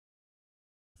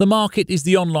The market is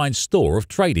the online store of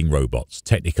trading robots,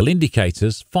 technical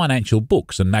indicators, financial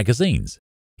books and magazines.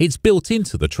 It's built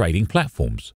into the trading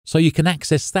platforms, so you can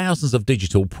access thousands of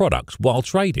digital products while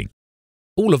trading.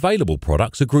 All available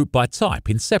products are grouped by type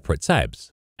in separate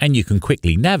tabs, and you can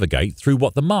quickly navigate through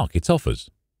what the market offers.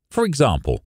 For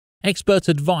example, expert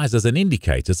advisors and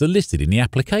indicators are listed in the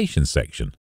applications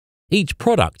section. Each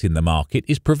product in the market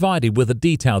is provided with a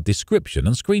detailed description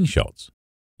and screenshots.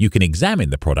 You can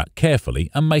examine the product carefully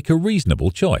and make a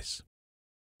reasonable choice.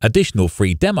 Additional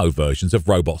free demo versions of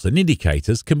robots and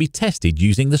indicators can be tested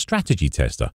using the strategy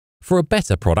tester for a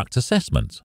better product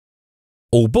assessment.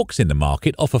 All books in the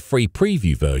market offer free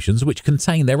preview versions which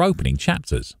contain their opening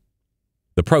chapters.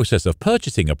 The process of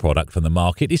purchasing a product from the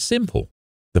market is simple.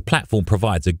 The platform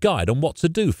provides a guide on what to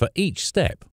do for each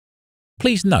step.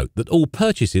 Please note that all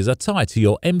purchases are tied to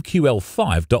your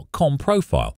mql5.com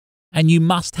profile, and you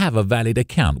must have a valid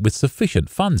account with sufficient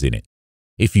funds in it.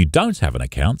 If you don't have an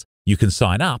account, you can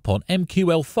sign up on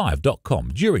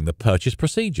mql5.com during the purchase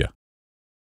procedure.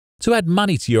 To add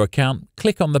money to your account,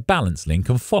 click on the balance link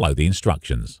and follow the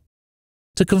instructions.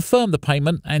 To confirm the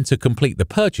payment and to complete the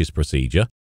purchase procedure,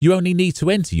 you only need to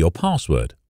enter your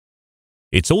password.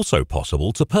 It's also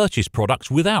possible to purchase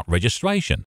products without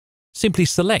registration. Simply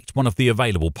select one of the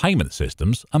available payment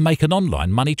systems and make an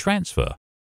online money transfer.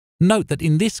 Note that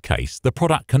in this case, the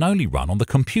product can only run on the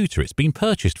computer it's been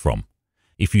purchased from.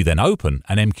 If you then open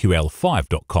an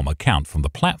mql5.com account from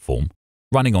the platform,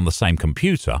 running on the same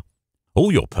computer,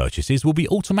 all your purchases will be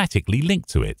automatically linked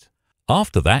to it.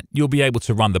 After that, you'll be able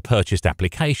to run the purchased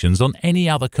applications on any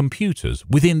other computers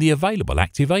within the available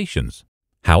activations.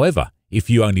 However, if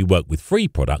you only work with free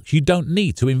products, you don't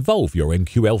need to involve your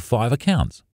mql5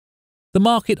 account. The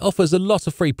market offers a lot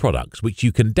of free products which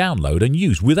you can download and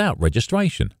use without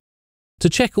registration. To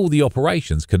check all the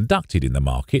operations conducted in the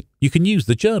market, you can use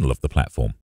the journal of the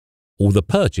platform. All the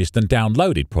purchased and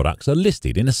downloaded products are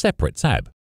listed in a separate tab.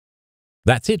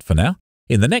 That's it for now.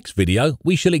 In the next video,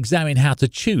 we shall examine how to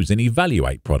choose and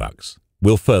evaluate products.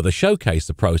 We'll further showcase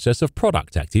the process of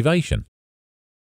product activation.